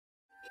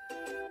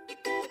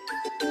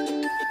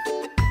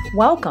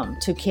Welcome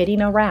to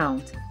Kidding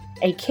Around,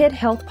 a kid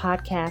health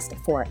podcast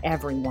for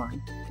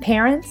everyone.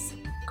 Parents,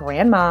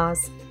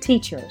 grandmas,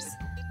 teachers,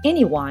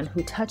 anyone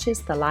who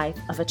touches the life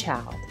of a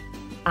child.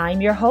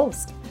 I'm your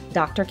host,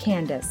 Dr.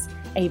 Candace,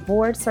 a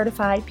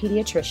board-certified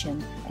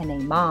pediatrician and a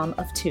mom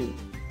of two.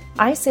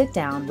 I sit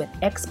down with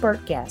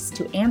expert guests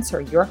to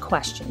answer your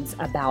questions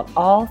about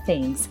all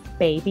things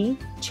baby,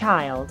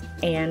 child,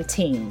 and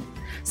teen.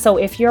 So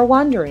if you're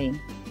wondering,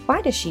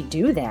 why does she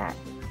do that?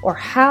 Or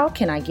how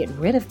can I get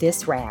rid of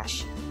this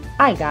rash?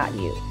 I got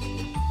you.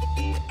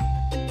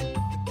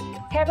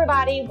 Hey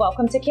everybody,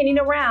 welcome to Kidding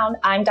Around.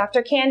 I'm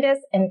Dr. Candace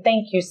and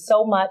thank you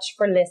so much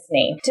for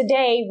listening.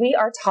 Today we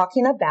are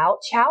talking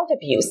about child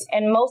abuse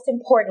and most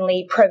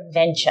importantly,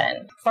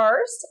 prevention.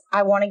 First,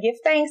 I want to give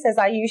thanks as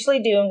I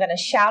usually do. I'm going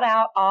to shout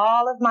out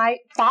all of my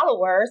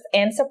followers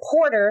and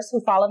supporters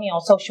who follow me on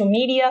social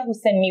media, who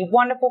send me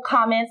wonderful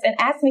comments and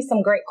ask me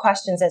some great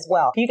questions as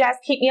well. You guys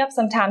keep me up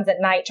sometimes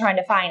at night trying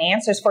to find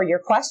answers for your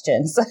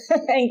questions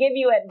and give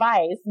you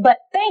advice. But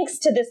thanks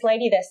to this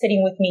lady that's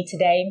sitting with me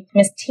today,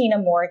 Miss Tina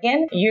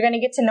Morgan. You're going to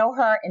get to know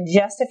her in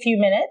just a few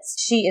minutes.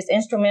 She is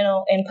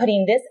instrumental in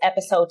putting this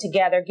episode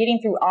together, getting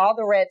through all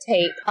the red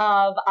tape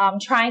of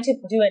trying to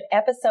do an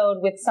episode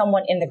with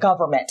someone in the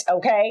government,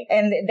 okay?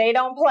 And they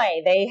don't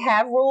play. They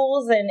have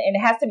rules and it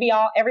has to be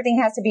everything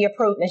has to be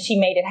approved, and she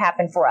made it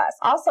happen for us.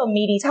 Also,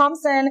 Meady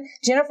Thompson,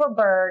 Jennifer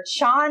Bird,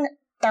 Sean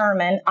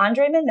Thurman,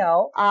 Andre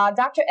Minot,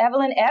 Dr.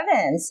 Evelyn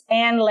Evans,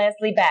 and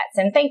Leslie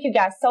Batson. Thank you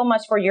guys so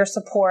much for your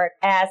support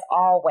as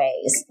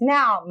always.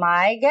 Now,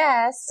 my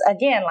guest,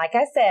 again, like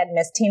I said,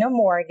 Miss Tina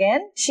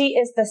Morgan. She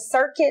is the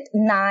Circuit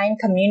 9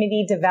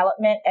 Community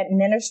Development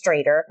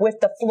Administrator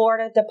with the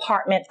Florida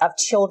Department of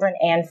Children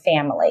and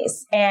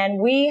Families. And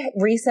we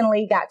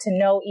recently got to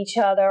know each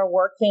other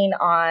working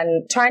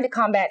on trying to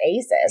combat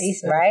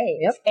ACEs, right?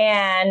 Yep.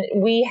 And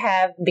we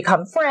have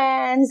become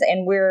friends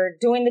and we're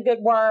doing the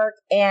good work,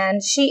 and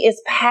she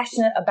is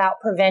passionate about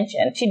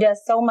prevention. She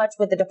does so much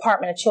with the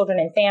Department of Children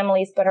and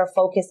Families, but her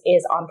focus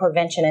is on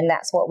prevention, and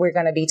that's what we're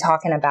going to be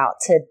talking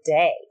about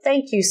today.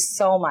 Thank you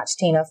so much,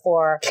 Tina,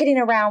 for kidding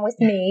around with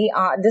me.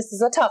 This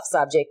is a tough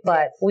subject,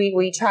 but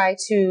we try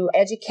to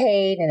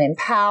educate and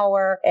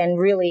empower and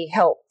really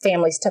help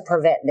families to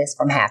prevent this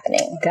from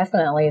happening.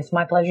 Definitely. It's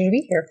my pleasure to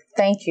be here.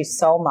 Thank you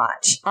so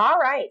much. All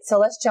right, so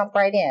let's jump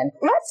right in.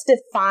 Let's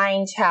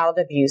define child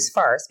abuse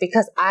first,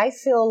 because I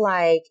feel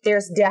like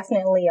there's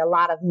definitely a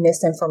lot of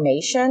misinformation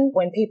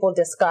when people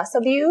discuss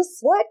abuse.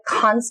 What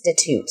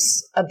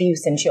constitutes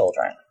abuse in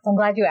children? I'm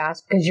glad you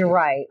asked, because you're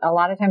right. A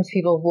lot of times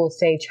people will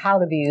say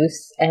child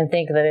abuse and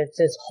think that it's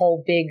this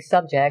whole big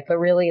subject, but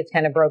really it's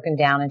kind of broken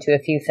down into a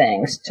few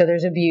things. So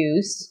there's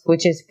abuse,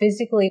 which is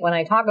physically, when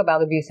I talk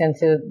about abuse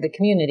into the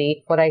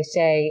community, what I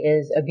say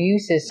is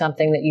abuse is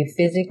something that you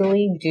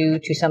physically do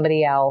to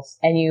somebody else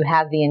and you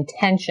have the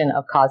intention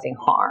of causing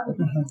harm.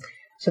 Mm-hmm.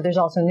 So there's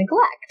also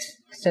neglect.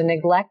 So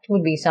neglect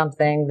would be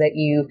something that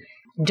you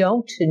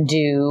don't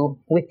do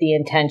with the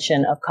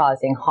intention of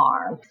causing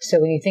harm. So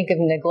when you think of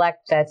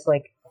neglect, that's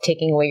like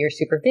taking away your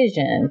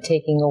supervision,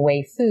 taking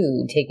away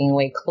food, taking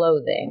away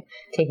clothing,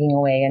 taking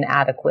away an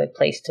adequate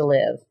place to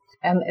live.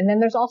 And then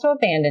there's also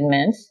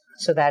abandonment.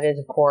 So that is,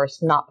 of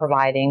course, not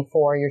providing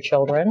for your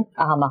children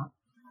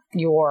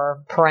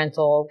your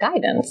parental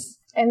guidance.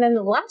 And then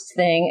the last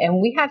thing,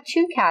 and we have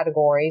two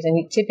categories,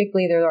 and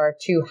typically there are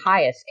two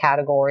highest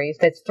categories,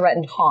 that's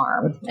threatened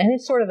harm. And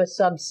it's sort of a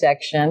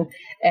subsection.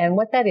 And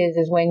what that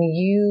is when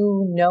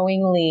you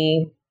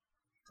knowingly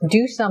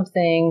do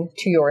something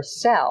to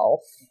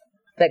yourself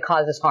that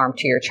causes harm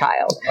to your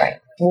child.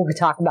 Right. We'll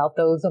talk about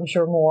those, I'm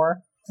sure,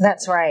 more.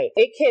 That's right.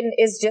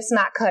 It's just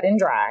not cut and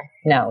dry.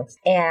 No.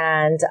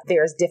 And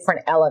there's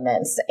different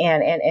elements.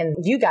 And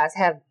you guys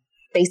have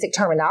basic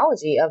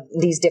terminology of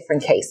these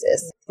different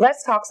cases.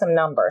 Let's talk some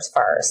numbers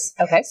first.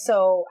 Okay.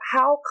 So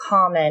how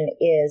common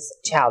is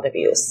child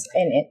abuse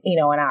in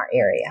our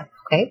area?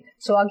 Okay.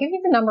 So I'll give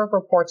you the number of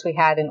reports we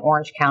had in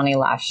Orange County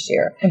last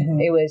year.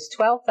 Mm-hmm. It was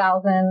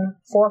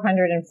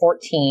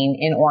 12,414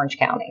 in Orange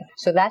County.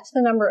 So that's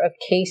the number of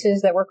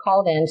cases that were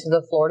called into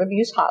the Florida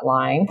Abuse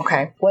Hotline.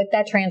 Okay. What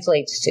that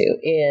translates to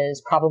is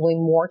probably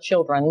more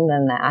children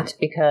than that,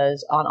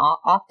 because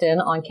often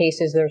on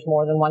cases there's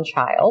more than one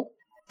child.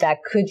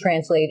 That could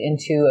translate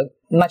into a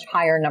much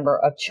higher number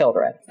of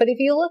children. But if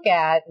you look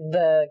at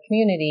the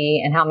community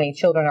and how many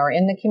children are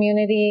in the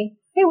community,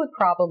 it would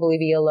probably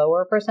be a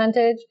lower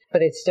percentage,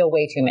 but it's still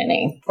way too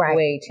many. Right.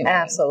 Way too many.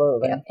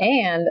 Absolutely. Yeah.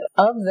 And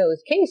of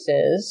those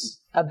cases,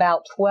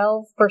 about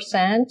 12%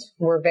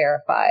 were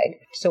verified.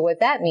 So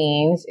what that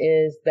means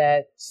is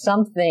that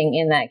something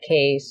in that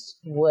case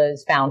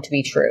was found to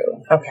be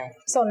true. Okay.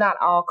 So not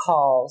all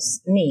calls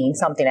mean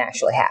something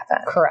actually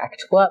happened.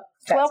 Correct. Well,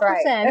 12%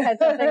 right. had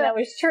something that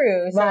was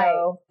true. So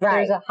right.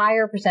 there's a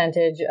higher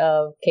percentage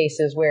of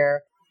cases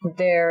where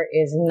there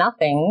is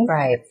nothing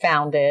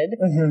founded,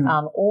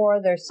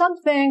 or there's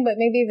something, but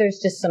maybe there's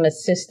just some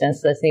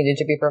assistance that's needed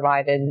to be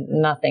provided,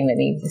 nothing that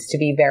needs to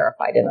be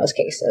verified in those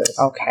cases.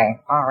 Okay.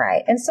 All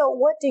right. And so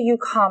what do you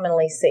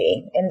commonly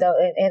see in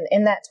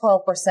that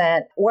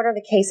 12%? What are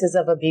the cases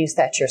of abuse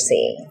that you're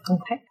seeing?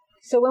 Okay.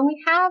 So when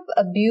we have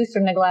abuse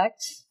or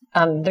neglect,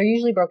 they're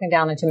usually broken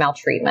down into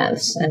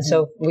maltreatments. And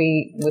so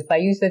if I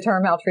use the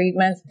term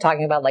maltreatments, I'm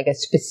talking about like a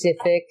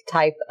specific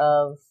type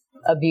of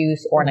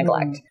abuse or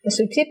neglect.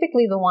 So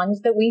typically the ones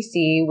that we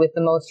see with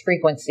the most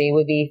frequency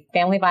would be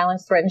family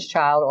violence threatens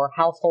child or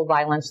household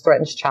violence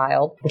threatens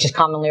child, which is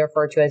commonly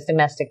referred to as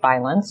domestic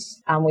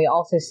violence. We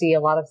also see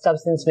a lot of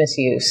substance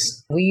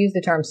misuse. We use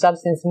the term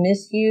substance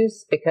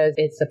misuse because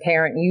it's a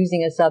parent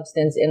using a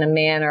substance in a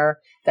manner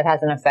that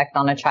has an effect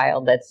on a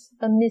child that's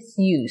a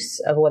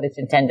misuse of what it's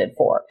intended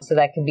for. So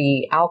that could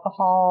be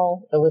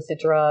alcohol, illicit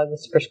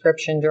drugs,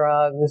 prescription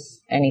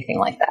drugs, anything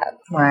like that.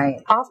 Right.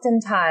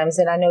 Oftentimes,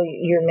 and I know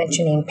you're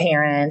mentioning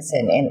parents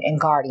and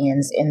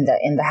guardians in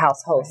the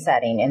household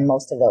setting in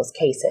most of those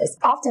cases.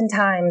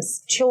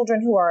 Oftentimes,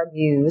 children who are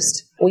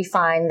abused, we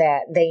find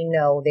that they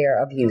know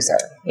their abuser.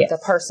 Yes. The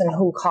person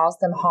who caused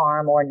them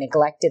harm or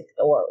neglected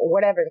or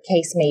whatever the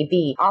case may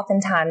be,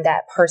 oftentimes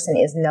that person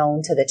is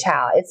known to the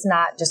child. It's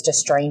not just a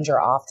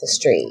stranger off the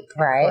street,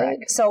 right?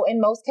 So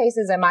in most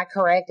cases, am I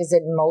correct? Is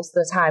it most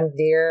of the time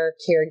their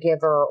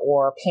caregiver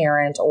or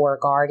parent or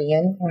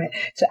guardian? Right.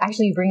 So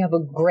actually you bring up a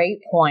great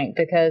point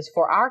because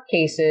for our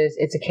cases,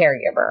 it's a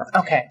caregiver.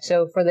 Okay.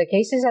 So for the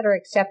cases that are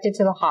accepted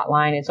to the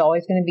hotline, it's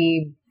always going to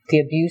be the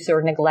abuse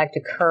or neglect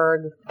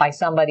occurred by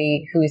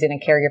somebody who's in a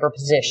caregiver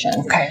position.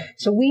 Okay.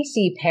 So we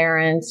see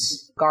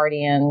parents,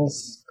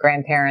 guardians,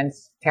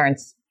 grandparents,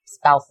 parents,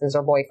 spouses,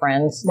 or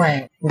boyfriends.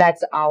 Right.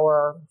 That's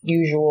our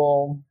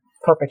usual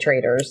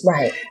perpetrators.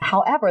 Right.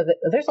 However,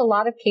 there's a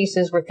lot of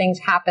cases where things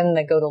happen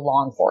that go to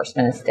law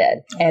enforcement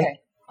instead. And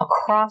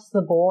across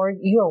the board,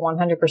 you are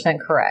 100%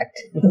 correct.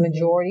 The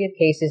majority of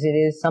cases, it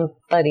is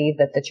somebody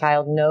that the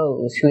child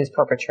knows who is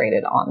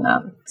perpetrated on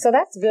them. So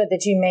that's good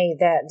that you made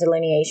that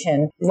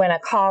delineation. When a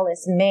call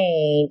is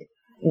made,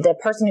 the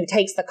person who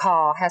takes the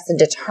call has to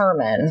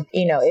determine,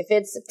 if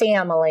it's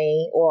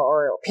family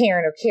or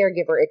parent or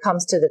caregiver, it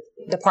comes to the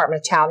Department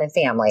of Child and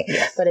Family.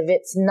 Yes. But if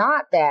it's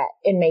not that,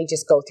 it may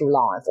just go through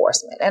law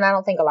enforcement. And I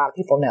don't think a lot of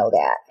people know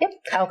that. Yep.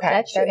 Okay.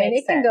 That's true. And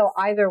it can go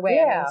either way.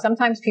 Yeah. I mean,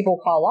 sometimes people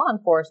call law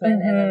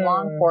enforcement and then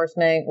law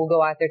enforcement will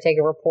go out there, take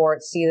a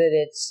report, see that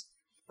it's,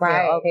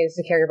 okay, this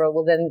is a caregiver.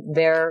 Well, then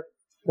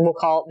they will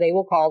call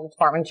the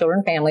Department of Children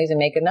and Families and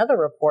make another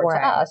report to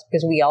us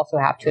because we also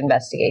have to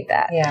investigate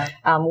that. Yeah.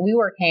 We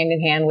work hand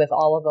in hand with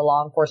all of the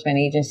law enforcement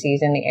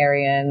agencies in the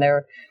area, and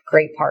they're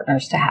great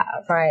partners to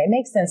have. Right. It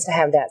makes sense to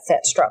have that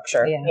set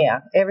structure.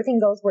 Yeah.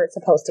 Everything goes where it's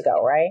supposed to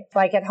go, right?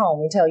 Like at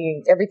home, we tell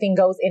you everything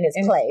goes in its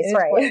place,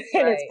 right?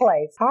 In its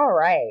place. All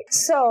right.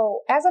 So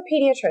as a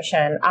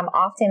pediatrician, I'm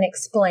often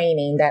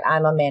explaining that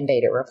I'm a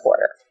mandated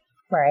reporter.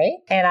 Right.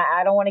 And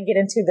I don't want to get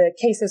into the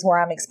cases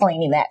where I'm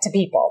explaining that to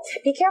people.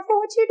 Be careful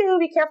what you do.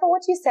 Be careful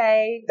what you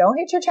say. Don't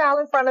hit your child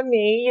in front of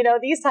me.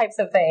 These types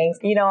of things.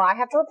 I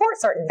have to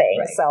report certain things.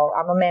 Right. So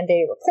I'm a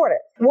mandated reporter.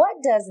 What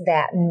does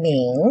that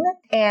mean?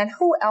 And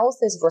who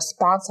else is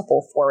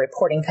responsible for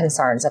reporting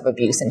concerns of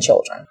abuse in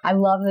children? I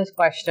love this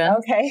question.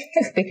 Okay.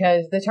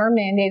 Because the term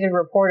mandated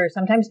reporter,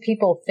 sometimes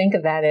people think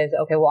of that as,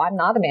 okay, well, I'm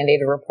not a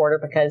mandated reporter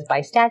because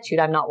by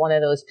statute, I'm not one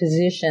of those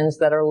positions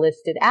that are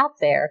listed out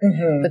there.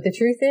 But the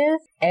truth is,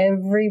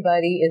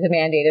 everybody is a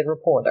mandated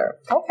reporter.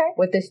 Okay.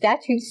 What the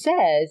statute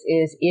says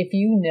is if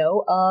you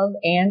know of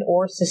and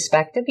or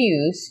suspect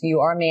abuse, you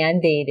are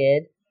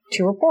mandated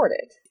to report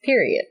it.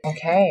 Period.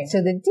 Okay. So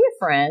the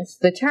difference,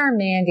 the term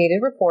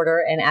mandated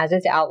reporter, and as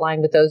it's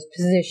outlined with those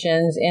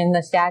positions in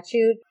the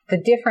statute,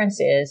 the difference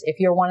is if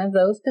you're one of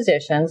those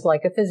positions,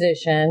 like a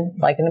physician,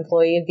 like an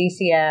employee of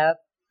DCF,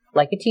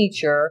 like a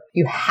teacher,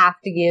 you have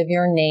to give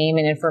your name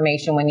and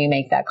information when you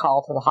make that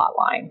call to the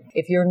hotline.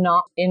 If you're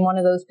not in one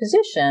of those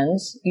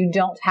positions, you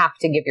don't have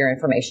to give your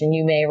information.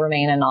 You may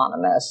remain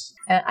anonymous.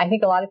 And I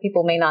think a lot of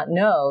people may not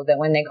know that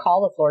when they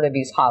call the Florida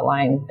Abuse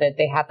Hotline, that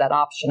they have that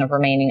option of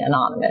remaining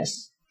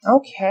anonymous.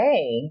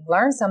 Okay.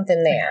 Learn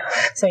something there.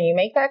 So you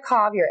make that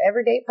call, if you're an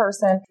everyday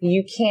person,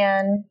 you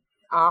can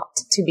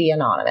opt to be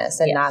anonymous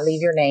and not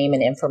leave your name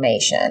and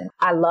information.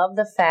 I love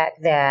the fact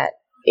that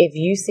if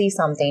you see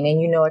something and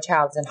you know a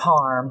child's in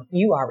harm,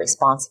 you are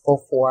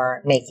responsible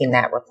for making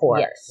that report.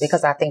 Yes.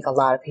 Because I think a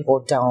lot of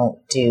people don't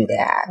do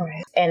that.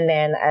 Right. And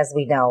then, as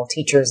we know,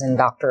 teachers and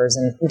doctors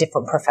and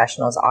different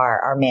professionals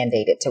are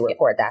mandated to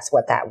report. That's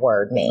what that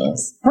word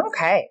means.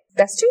 Okay.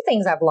 That's two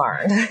things I've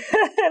learned.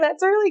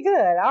 That's really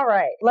good. All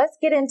right. Let's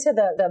get into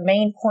the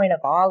main point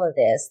of all of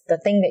this. The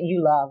thing that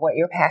you love, what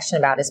you're passionate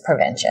about is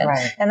prevention.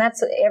 Right. And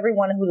that's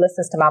everyone who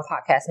listens to my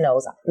podcast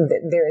knows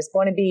there is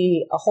going to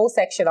be a whole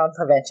section on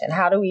prevention.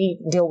 How do we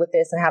deal with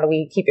this and how do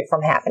we keep it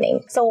from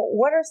happening? So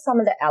what are some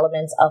of the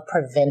elements of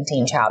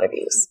preventing child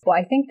abuse? Well,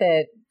 I think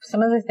that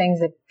some of the things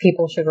that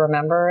people should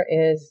remember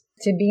is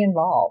to be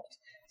involved.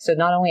 So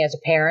not only as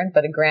a parent,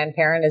 but a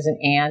grandparent, as an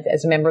aunt,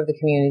 as a member of the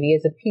community,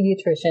 as a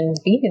pediatrician,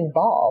 be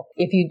involved.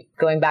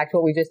 Going back to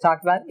what we just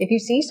talked about, if you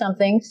see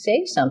something,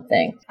 say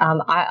something.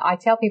 I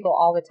tell people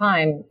all the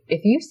time,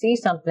 if you see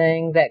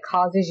something that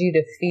causes you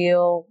to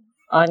feel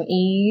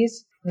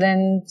unease,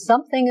 then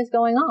something is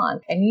going on.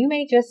 And you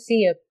may just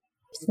see a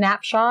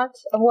snapshot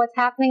of what's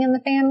happening in the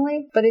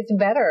family, but it's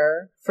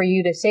better for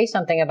you to say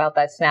something about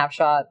that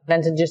snapshot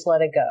than to just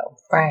let it go.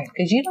 Right.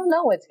 Because you don't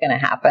know what's going to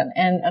happen.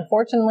 And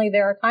unfortunately,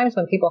 there are times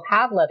when people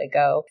have let it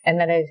go and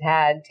that has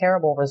had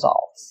terrible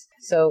results.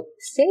 So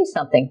say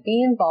something,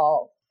 be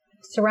involved.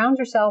 Surround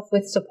yourself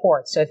with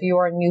support. So if you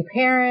are a new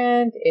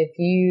parent, if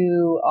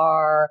you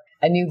are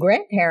a new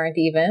grandparent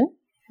even,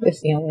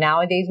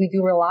 nowadays we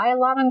do rely a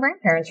lot on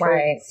grandparents for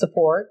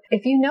support.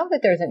 If you know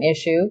that there's an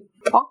issue,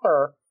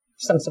 offer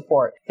some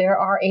support. There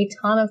are a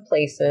ton of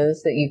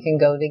places that you can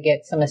go to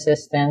get some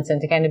assistance and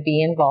to kind of be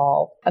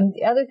involved.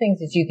 The other things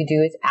that you could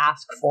do is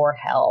ask for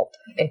help.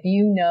 If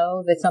you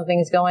know that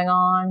something's going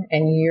on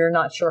and you're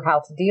not sure how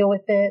to deal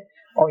with it,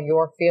 or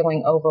you're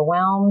feeling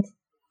overwhelmed,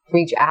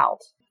 reach out.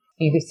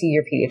 You can see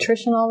your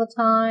pediatrician all the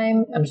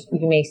time.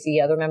 You may see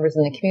other members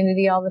in the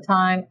community all the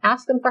time.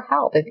 Ask them for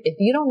help. If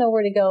you don't know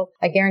where to go,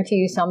 I guarantee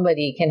you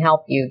somebody can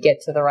help you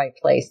get to the right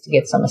place to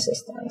get some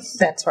assistance.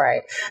 That's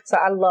right. So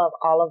I love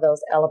all of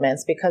those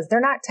elements because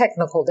they're not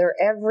technical. They're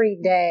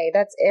everyday.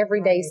 That's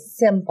everyday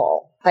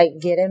simple.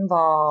 Like, get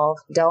involved.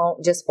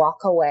 Don't just walk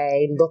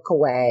away, look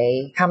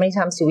away. How many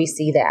times do we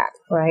see that?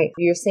 Right.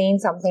 You're seeing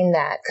something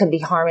that could be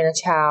harming a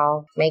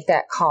child, make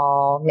that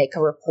call, make a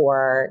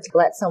report,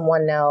 let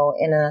someone know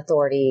in an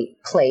authority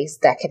place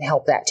that can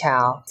help that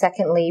child.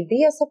 Secondly,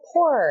 be a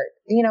support.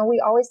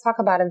 We always talk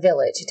about a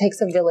village. It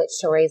takes a village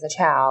to raise a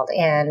child.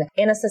 And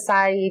in a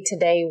society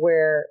today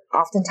where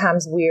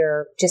oftentimes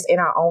we're just in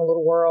our own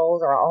little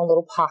world or our own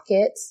little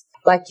pockets,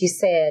 like you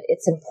said,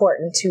 it's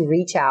important to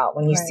reach out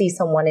when you see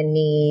someone in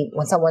need,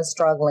 when someone's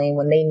struggling,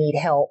 when they need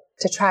help,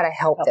 to try to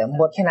help them.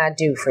 What can I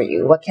do for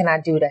you? What can I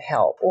do to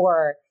help?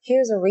 Or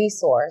here's a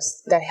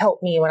resource that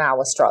helped me when I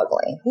was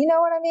struggling. You know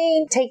what I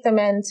mean? Take them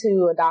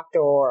into a doctor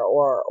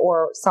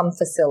or some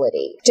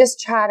facility.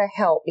 Just try to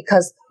help,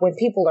 because when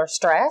people are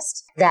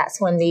stressed, that's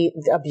when the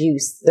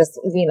abuse,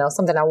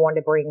 something I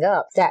wanted to bring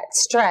up, that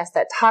stress,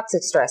 that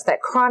toxic stress,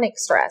 that chronic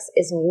stress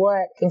is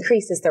what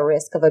increases the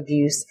risk of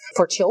abuse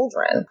for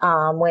children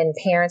when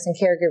parents and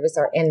caregivers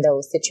are in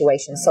those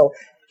situations. So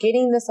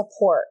getting the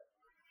support,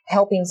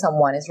 helping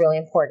someone is really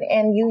important.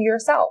 And you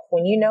yourself,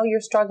 when you know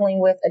you're struggling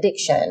with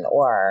addiction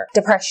or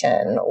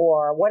depression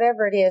or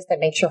whatever it is that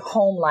makes your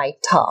home life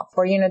tough,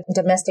 or you're in a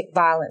domestic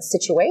violence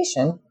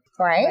situation,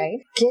 right?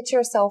 Get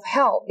yourself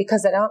help,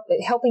 because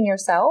helping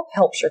yourself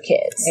helps your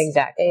kids.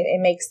 Exactly. It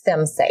makes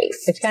them safe.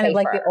 It's kind of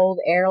like the old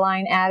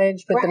airline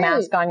adage, put the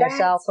mask on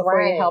yourself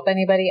before you help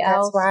anybody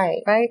else. That's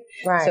right.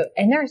 Right. So,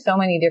 and there are so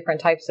many different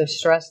types of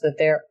stress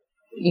that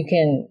you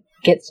can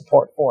get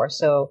support for.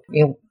 So,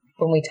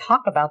 when we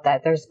talk about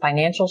that, there's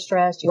financial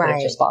stress. You could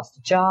have just lost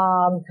a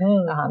job.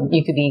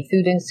 You could be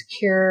food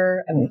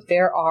insecure. I mean,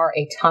 there are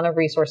a ton of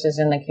resources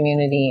in the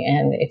community,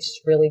 and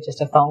it's really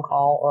just a phone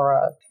call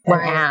or an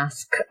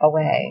ask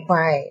away.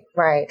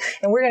 Right.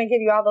 And we're going to give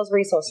you all those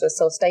resources,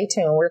 so stay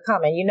tuned. We're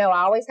coming.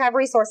 I always have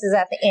resources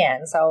at the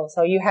end, so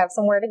you have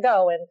somewhere to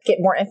go and get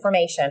more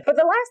information. But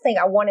the last thing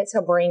I wanted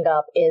to bring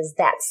up is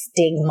that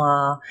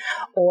stigma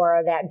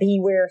or that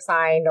beware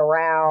sign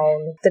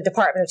around the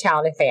Department of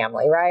Child and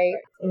Family, right?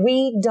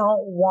 We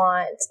don't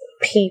want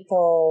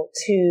people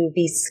to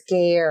be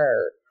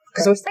scared,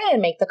 because we're saying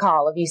make the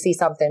call if you see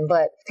something,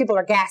 but people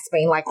are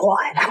gasping like,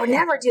 what? I would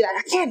never do that.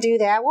 I can't do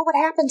that. What would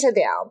happen to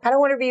them? I don't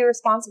want to be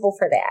responsible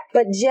for that.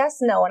 But just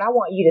know, and I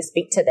want you to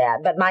speak to that,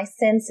 but my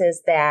sense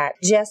is that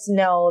just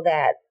know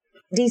that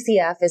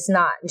DCF is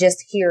not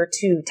just here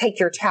to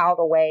take your child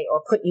away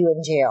or put you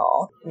in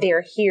jail.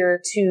 They're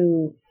here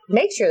to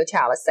make sure the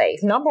child is safe,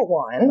 number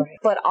one,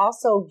 but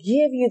also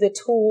give you the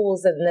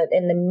tools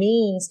and the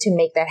means to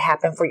make that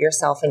happen for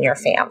yourself and your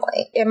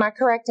family. Am I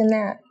correct in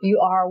that?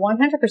 You are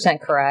 100%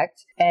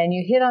 correct. And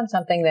you hit on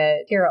something that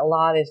I hear a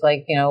lot is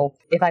like,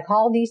 if I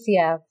call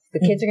DCF, the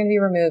kids are going to be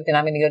removed and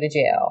I'm going to go to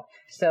jail.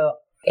 So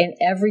in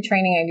every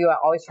training I do, I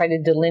always try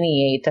to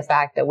delineate the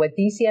fact that what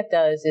DCF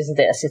does is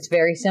this. It's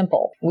very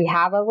simple. We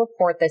have a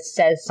report that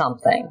says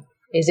something.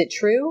 Is it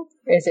true?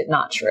 Is it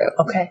not true?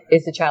 Okay.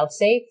 Is the child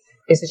safe?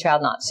 Is the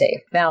child not safe?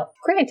 Now,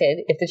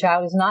 granted, if the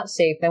child is not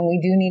safe, then we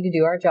do need to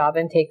do our job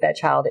and take that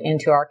child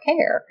into our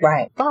care.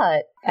 Right.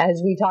 But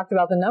as we talked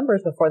about the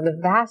numbers before, the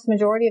vast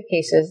majority of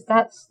cases,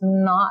 that's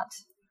not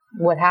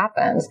what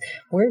happens.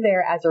 We're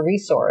there as a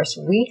resource.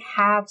 We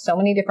have so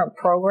many different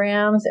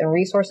programs and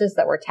resources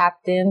that we're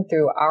tapped in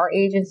through our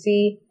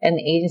agency and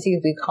the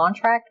agencies we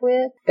contract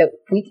with that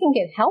we can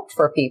get help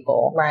for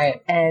people.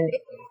 Right. And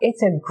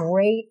it's a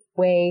great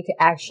way to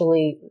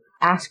actually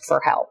ask for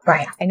help.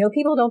 Right. I know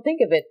people don't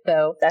think of it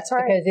though. That's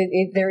right.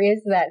 Because there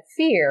is that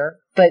fear,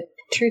 but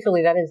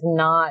truthfully, that is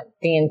not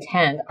the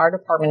intent. Our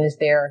department is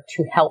there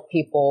to help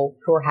people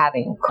who are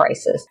having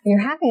crisis. When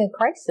you're having a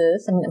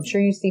crisis, and I'm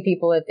sure you see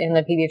people in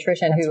the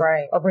pediatrician who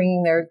are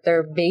bringing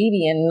their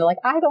baby in and they're like,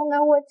 I don't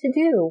know what to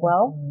do.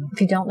 Well,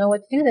 if you don't know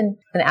what to do, then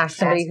ask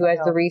somebody who has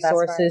the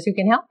resources who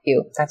can help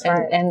you. That's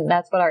right. And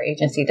that's what our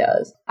agency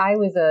does. I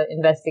was an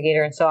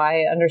investigator, and so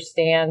I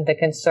understand the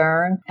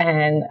concern,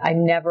 and I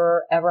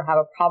never ever have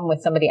a problem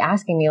with somebody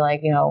asking me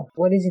like,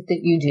 what is it that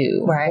you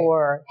do? Right.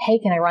 Or, hey,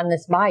 can I run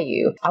this by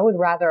you? I would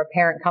rather a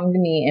parent come to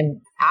me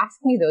and ask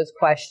me those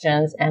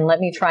questions and let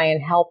me try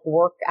and help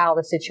work out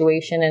a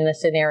situation in a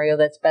scenario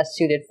that's best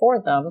suited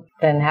for them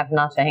than have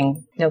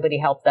nobody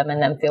help them,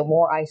 and then feel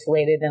more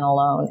isolated and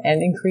alone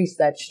and increase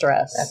that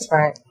stress. That's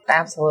right.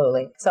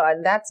 Absolutely. So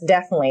that's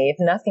definitely, if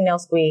nothing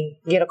else, we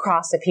get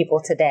across to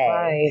people today,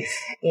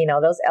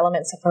 right. Those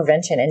elements of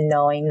prevention and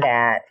knowing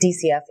that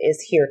DCF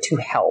is here to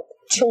help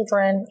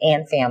children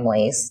and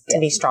families to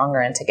be stronger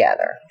and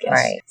together. Yes.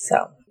 Right.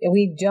 So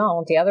we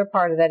don't. The other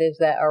part of that is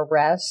that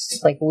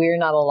arrests, like we're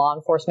not a law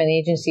enforcement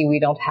agency. We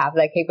don't have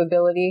that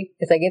capability.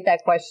 Because I get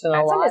that question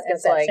a lot.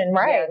 It's like,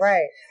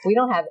 right. We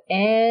don't have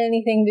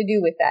anything to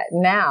do with that.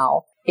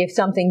 Now, if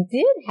something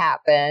did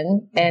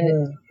happen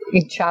and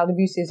child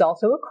abuse is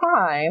also a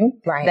crime,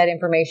 that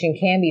information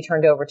can be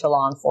turned over to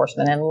law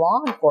enforcement, and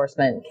law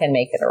enforcement can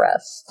make an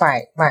arrest.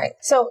 Right.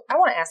 So I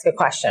want to ask a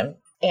question.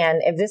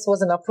 And if this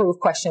was an approved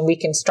question, we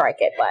can strike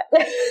it,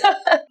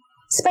 but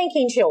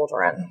spanking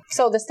children.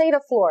 So the state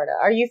of Florida,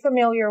 are you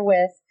familiar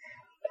with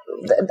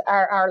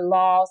our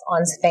laws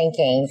on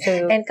spanking?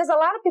 And because a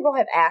lot of people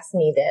have asked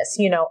me this,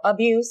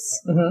 abuse,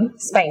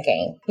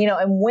 spanking,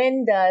 and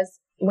when does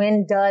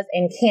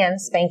and can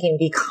spanking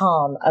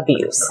become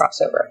abuse?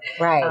 Crossover.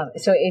 Right.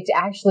 So it's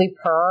actually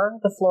per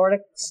the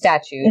Florida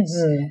statutes,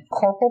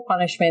 corporal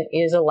punishment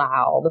is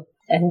allowed.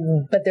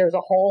 But there's a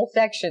whole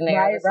section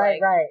there.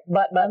 Right.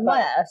 But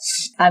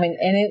unless, and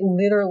it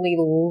literally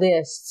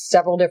lists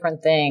several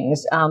different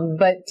things.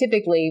 But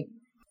typically,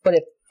 but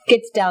it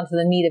gets down to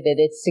the meat of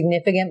it, it's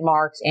significant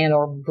marks and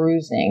or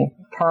bruising,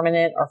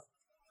 permanent or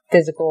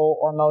physical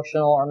or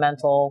emotional or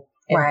mental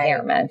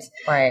impairment.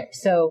 Right.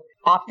 So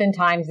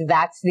oftentimes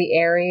that's the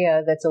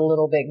area that's a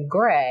little bit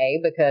gray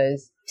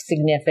because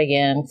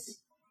significance.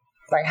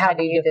 Right. How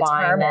do you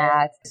define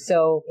that?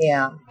 So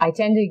I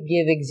tend to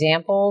give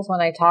examples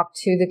when I talk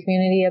to the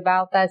community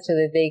about that so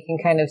that they can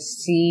kind of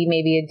see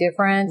maybe a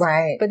difference.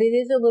 Right. But it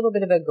is a little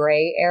bit of a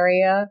gray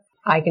area.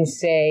 I can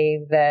say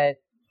that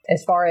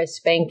as far as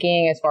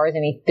spanking, as far as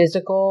any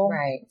physical,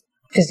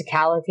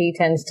 physicality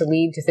tends to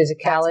lead to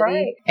physicality. That's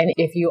right. And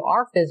if you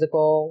are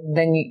physical,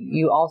 then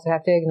you also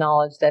have to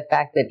acknowledge that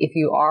fact that if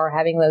you are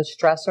having those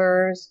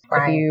stressors,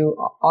 if you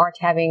aren't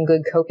having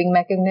good coping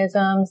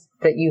mechanisms,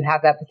 that you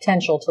have that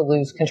potential to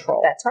lose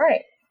control. That's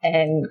right.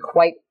 And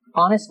quite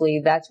honestly,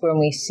 that's when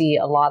we see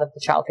a lot of the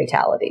child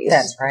fatalities.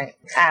 That's right.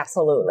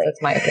 Absolutely. That's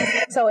my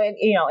opinion. So,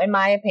 in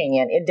my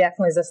opinion, it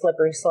definitely is a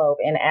slippery slope.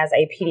 And as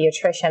a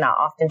pediatrician, I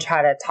often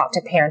try to talk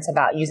to parents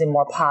about using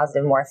more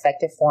positive, more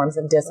effective forms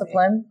of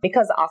discipline.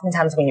 Because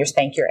oftentimes when you're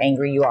spanked, you're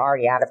angry, you are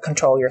already out of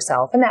control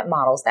yourself. And that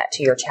models that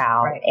to your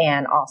child. Right.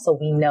 And also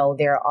we know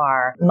there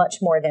are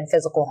much more than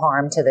physical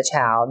harm to the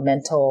child,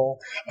 mental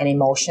and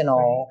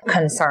emotional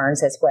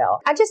concerns as well.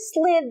 I just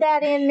slid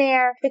that in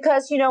there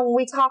because, when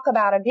we talk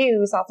about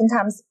abuse,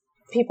 oftentimes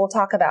people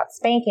talk about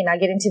spanking. I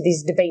get into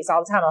these debates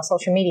all the time on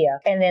social media.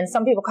 And then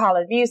some people call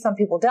it abuse, some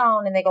people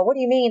don't. And they go, what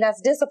do you mean?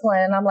 That's discipline.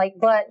 And I'm like,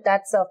 but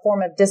that's a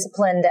form of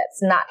discipline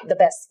that's not the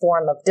best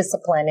form of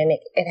discipline. And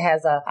it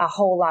has a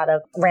whole lot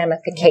of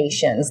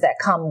ramifications that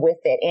come with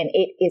it. And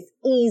it is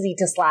easy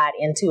to slide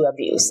into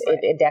abuse.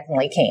 It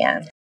definitely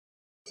can.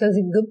 So it's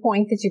a good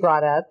point that you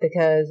brought up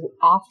because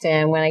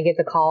often when I get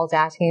the calls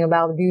asking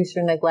about abuse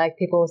or neglect,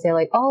 people will say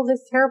like, oh,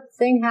 this terrible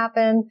thing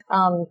happened.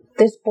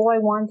 This boy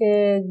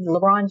wanted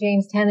LeBron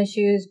James tennis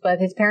shoes, but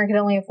his parent could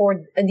only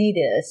afford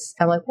Adidas.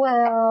 I'm like,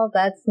 well,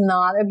 that's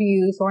not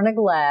abuse or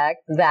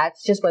neglect.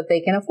 That's just what they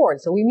can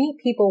afford. So we meet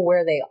people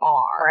where they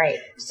are. Right.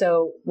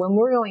 So when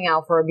we're going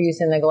out for abuse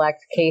and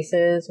neglect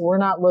cases, we're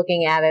not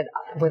looking at it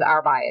with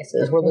our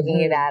biases. We're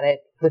looking at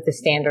it with the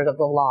standard of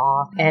the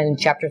law and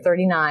Chapter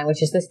 39,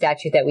 which is the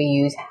statute that we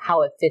use,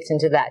 how it fits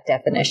into that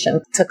definition.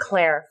 To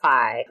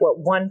clarify, what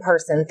one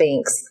person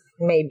thinks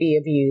may be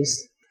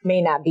abuse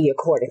may not be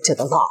according to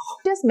the law.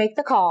 Just make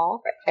the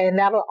call and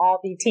that'll all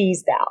be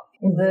teased out.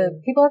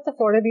 The people at the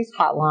Florida Abuse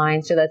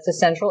Hotline, so that's the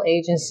central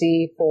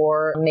agency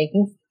for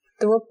making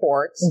the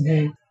reports,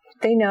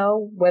 they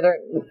know whether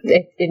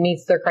it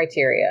meets their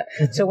criteria.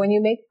 So when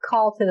you make a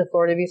call to the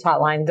Florida Abuse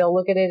Hotline, they'll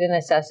look at it and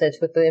assess it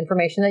with the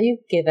information that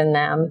you've given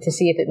them to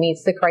see if it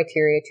meets the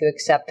criteria to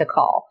accept a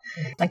call.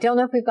 I don't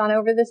know if we've gone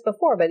over this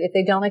before, but if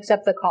they don't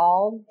accept the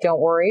call, don't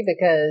worry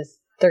because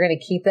they're going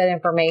to keep that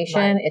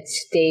information. It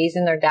stays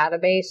in their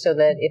database so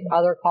that if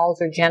other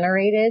calls are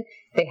generated,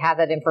 they have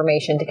that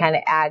information to kind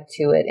of add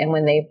to it. And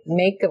when they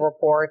make the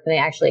report and they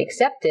actually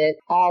accept it,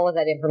 all of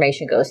that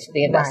information goes to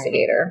the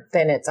investigator.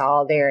 Then it's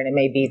all there and it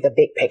may be the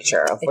big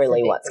picture of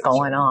really what's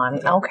going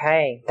on.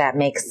 Okay, that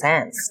makes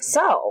sense.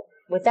 So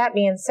with that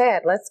being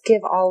said, let's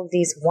give all of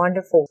these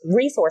wonderful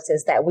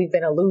resources that we've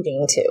been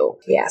alluding to.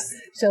 Yes.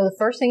 So the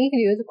first thing you can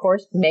do is, of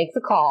course, make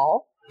the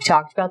call. We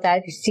talked about that.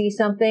 If you see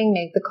something,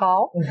 make the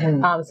call.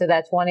 So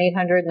that's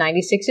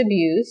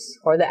 1-800-96-ABUSE,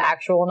 or the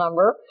actual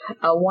number,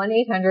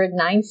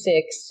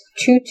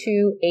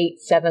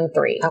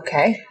 1-800-96-22873.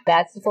 Okay.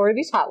 That's the Florida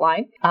Abuse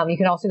Hotline. You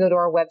can also go to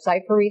our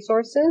website for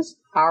resources.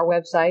 Our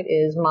website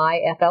is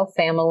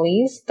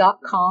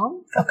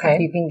myflfamilies.com. Okay.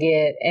 You can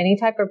get any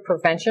type of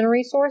prevention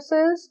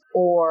resources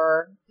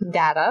or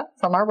data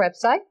from our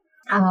website.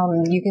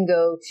 You can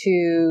go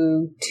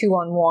to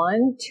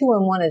 211.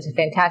 211 is a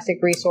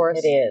fantastic resource.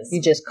 It is. You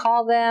just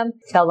call them,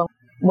 tell them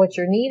what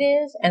your need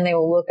is, and they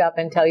will look up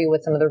and tell you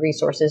what some of the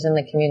resources in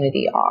the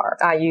community are.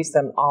 I use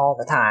them all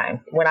the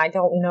time. When I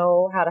don't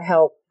know how to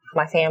help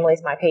my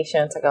families, my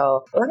patients, I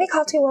go, let me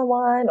call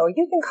 211, or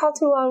you can call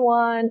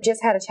 211.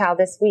 Just had a child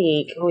this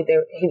week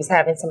he was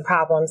having some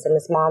problems, and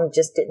his mom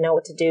just didn't know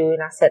what to do.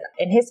 And I said,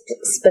 in his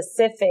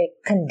specific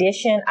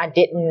condition, I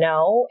didn't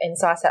know. And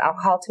so I said, I'll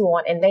call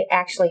 211. And they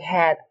actually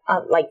had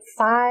like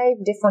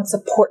 5 different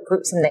support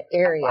groups in the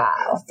area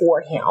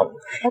for him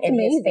and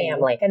his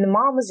family. And the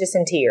mom was just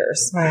in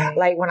tears,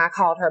 like when I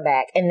called her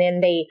back. And then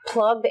they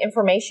plugged the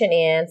information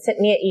in, sent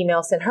me an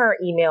email, sent her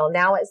an email.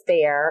 Now it's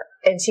there,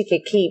 and she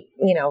could keep,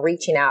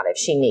 reaching out if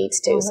she needs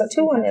to. So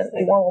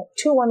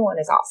 211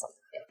 is awesome.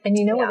 And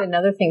you know what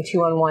another thing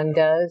 211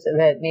 does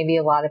that maybe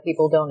a lot of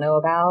people don't know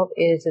about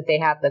is that they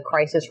have the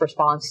crisis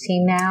response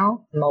team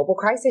now. Mobile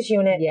crisis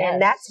unit. Yes. And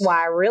that's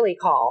why I really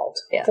called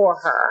for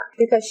her,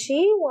 because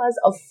she was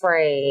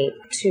afraid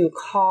to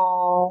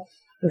call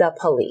the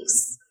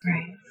police.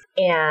 Right.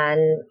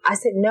 And I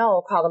said,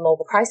 no, call the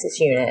mobile crisis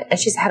unit. And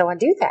she said, how do I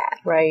do that?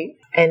 Right.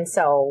 And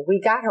so we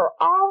got her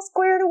all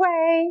squared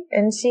away,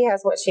 and she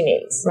has what she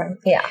needs. Right.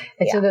 Yeah.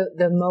 And so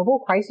the mobile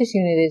crisis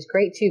unit is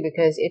great too,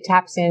 because it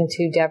taps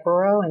into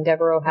Devereaux, and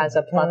Devereaux has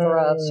a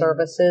plethora of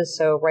services.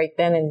 So right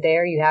then and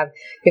there you have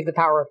the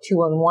power of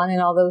 211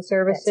 and all those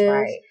services. That's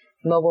right.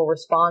 Mobile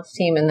response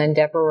team, and then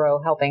Devereaux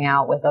helping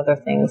out with other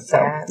things. So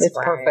it's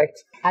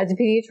perfect. As a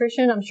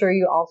pediatrician, I'm sure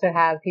you also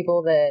have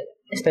people that,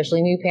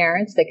 especially new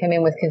parents, that come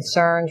in with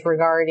concerns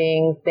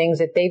regarding things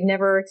that they've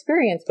never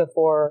experienced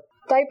before,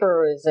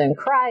 diapers and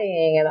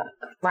crying and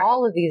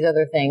all of these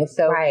other things.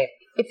 So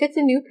if it's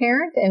a new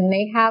parent and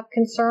they have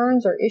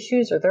concerns or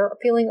issues, or they're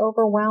feeling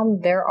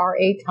overwhelmed, there are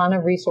a ton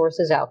of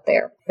resources out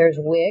there. There's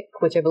WIC,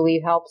 which I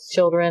believe helps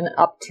children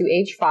up to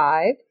age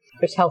 5.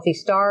 There's Healthy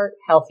Start,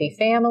 Healthy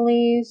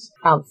Families,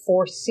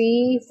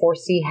 4C.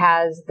 4C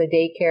has the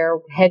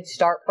daycare Head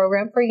Start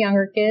program for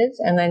younger kids,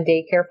 and then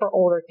daycare for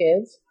older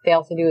kids. They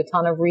also do a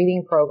ton of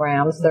reading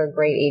programs. They're a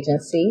great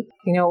agency.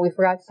 You know what we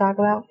forgot to talk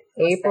about?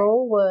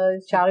 April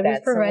was Child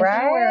Abuse Prevention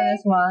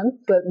Awareness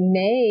Month, but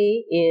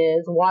May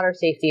is Water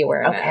Safety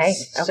Awareness. Okay.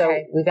 So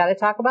we've got to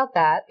talk about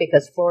that,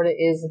 because Florida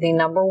is the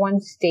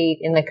 #1 state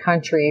in the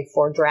country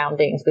for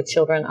drownings with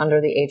children under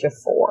the age of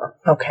 4.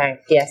 Okay.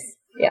 Yes.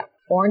 Yeah.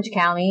 Orange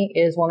County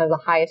is one of the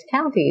highest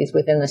counties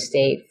within the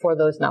state for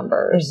those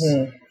numbers.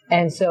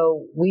 And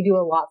so we do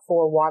a lot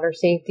for water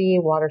safety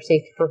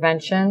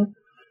prevention.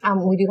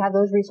 We do have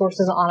those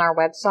resources on our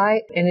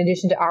website. In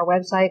addition to our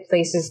website,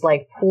 places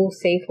like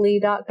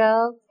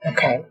poolsafely.gov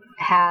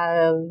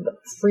have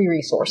free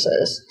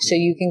resources. So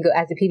you can go,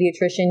 as a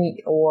pediatrician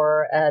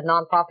or a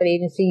nonprofit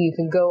agency, you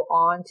can go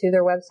on to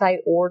their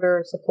website,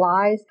 order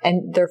supplies,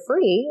 and they're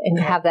free, and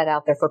you have that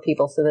out there for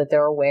people so that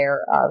they're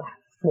aware of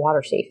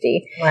water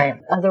safety. Right.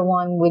 Other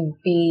one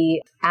would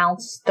be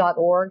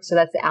ounce.org. So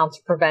that's the ounce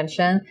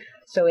prevention.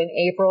 So in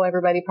April,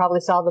 everybody probably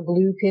saw the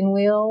blue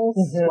pinwheels.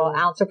 Well,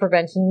 Ounce of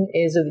Prevention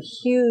is a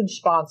huge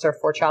sponsor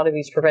for Child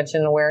Abuse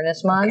Prevention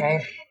Awareness Month.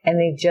 And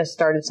they've just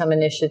started some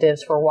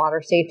initiatives for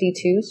water safety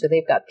too. So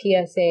they've got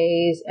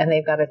PSAs, and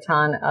they've got a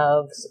ton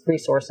of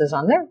resources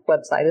on their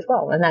website as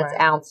well. And that's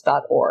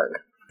ounce.org.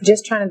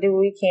 Just trying to do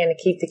what we can to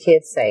keep the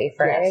kids safe,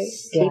 right?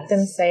 Yes. Keep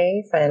them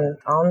safe and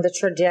on the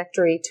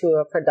trajectory to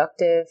a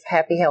productive,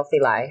 happy, healthy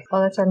life.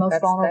 Well, that's our most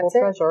vulnerable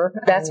treasure.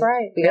 That's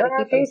right. We got to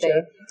keep them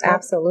safe.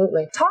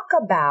 Absolutely. Talk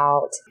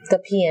about the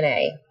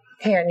PNA,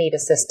 Parent Need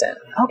Assistant.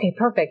 Okay,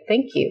 perfect.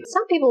 Thank you.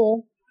 Some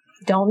people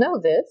don't know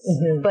this,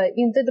 but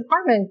the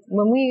department,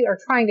 when we are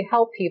trying to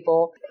help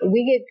people,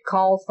 we get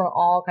calls from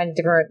all kinds of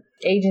different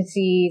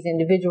agencies,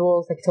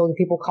 individuals. Like I told you,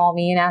 people call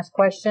me and ask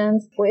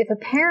questions. Well, if a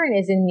parent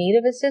is in need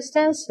of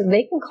assistance,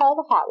 they can call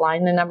the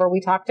hotline, the number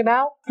we talked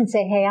about, and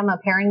say, hey, I'm a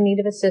parent in need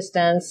of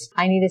assistance.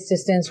 I need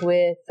assistance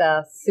with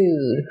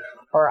food,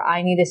 or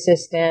I need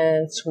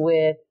assistance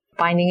with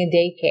finding a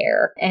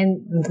daycare.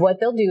 And what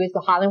they'll do is the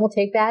hotline will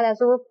take that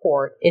as a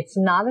report. It's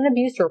not an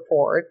abuse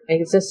report.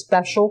 It's a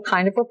special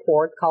kind of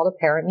report called a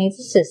parent needs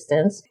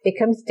assistance. It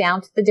comes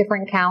down to the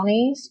different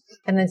counties,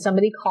 and then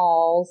somebody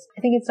calls.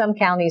 I think in some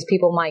counties,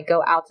 people might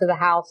go out to the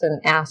house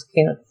and ask,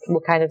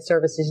 what kind of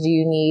services do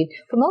you need?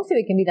 But most of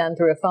it can be done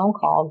through a phone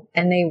call,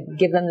 and they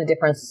give them the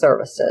different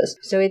services.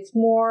 So it's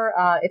more,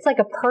 it's like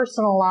a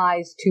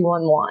personalized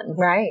 211.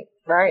 Right.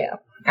 Yeah.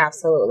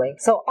 Absolutely.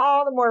 So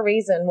all the more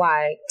reason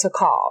why to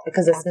call,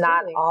 because it's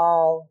not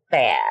all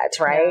bad,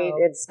 right? No.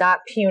 It's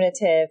not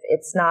punitive.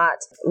 It's not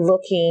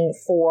looking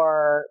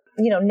for,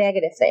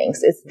 negative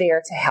things. It's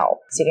there to help.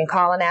 So you can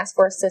call and ask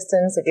for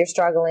assistance if you're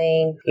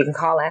struggling. You can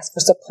call and ask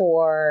for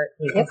support.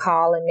 You can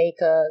call and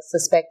make a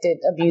suspected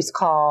abuse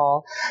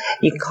call.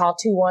 You can call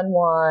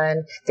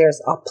 211.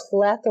 There's a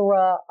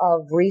plethora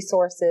of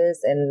resources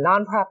and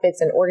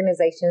nonprofits and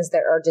organizations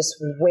that are just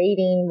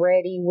waiting,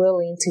 ready,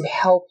 willing to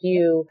help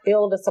you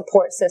build a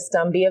support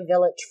system, be a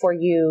village for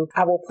you.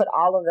 I will put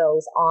all of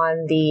those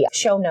on the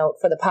show note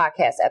for the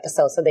podcast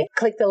episode. So they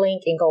click the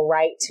link and go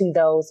right to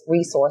those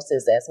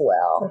resources as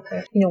well. Okay.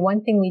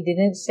 One thing we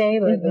didn't say,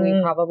 but we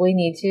probably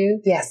need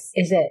to,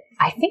 is that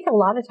I think a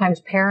lot of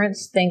times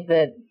parents think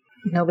that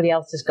nobody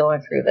else is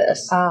going through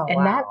this.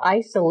 That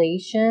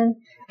isolation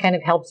kind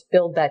of helps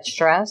build that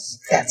stress.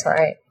 That's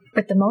right.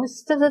 But the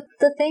most of the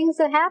things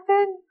that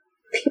happen,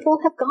 people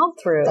have gone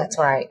through. That's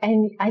right.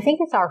 And I think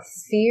it's our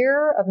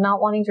fear of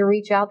not wanting to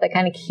reach out that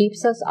kind of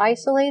keeps us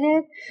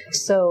isolated.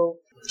 So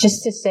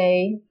just to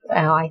say,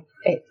 right.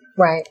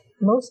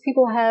 Most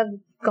people have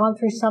gone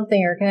through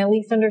something or can at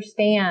least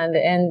understand,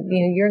 and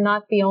you're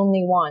not the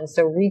only one,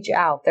 so reach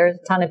out. There's a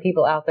ton of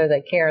people out there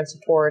that care and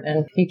support,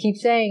 and you keep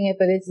saying it,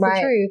 but it's the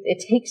truth. It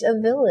takes a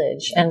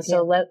village, and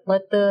so let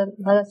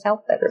us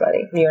help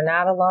everybody. You're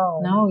not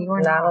alone. No,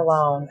 you're not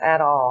alone at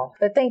all.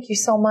 But thank you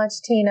so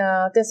much,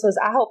 Tina.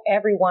 I hope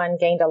everyone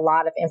gained a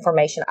lot of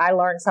information. I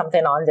learned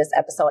something on this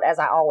episode, as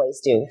I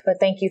always do, but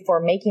thank you for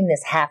making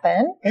this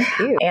happen. Thank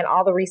you. And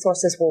all the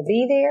resources will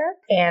be there,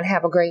 and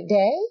have a great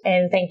day,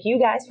 and thank you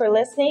guys for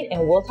listening,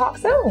 and we'll talk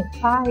soon.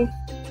 Bye.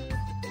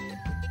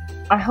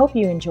 I hope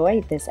you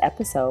enjoyed this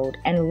episode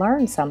and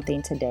learned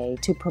something today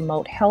to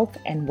promote health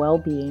and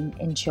well-being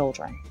in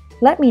children.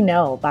 Let me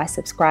know by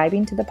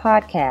subscribing to the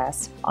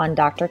podcast on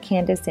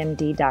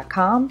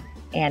drcandicemd.com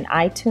and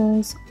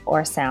iTunes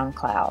or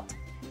SoundCloud.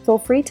 Feel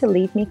free to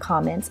leave me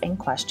comments and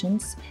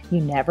questions.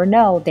 You never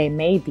know, they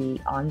may be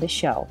on the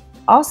show.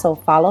 Also,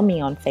 follow me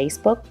on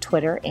Facebook,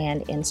 Twitter,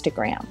 and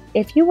Instagram.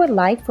 If you would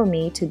like for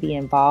me to be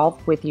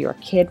involved with your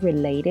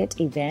kid-related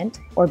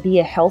event or be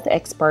a health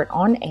expert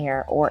on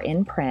air or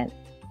in print,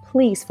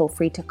 please feel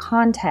free to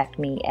contact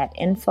me at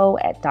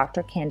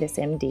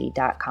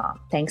info@drcandicemd.com.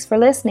 Thanks for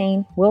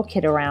listening. We'll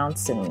kid around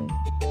soon.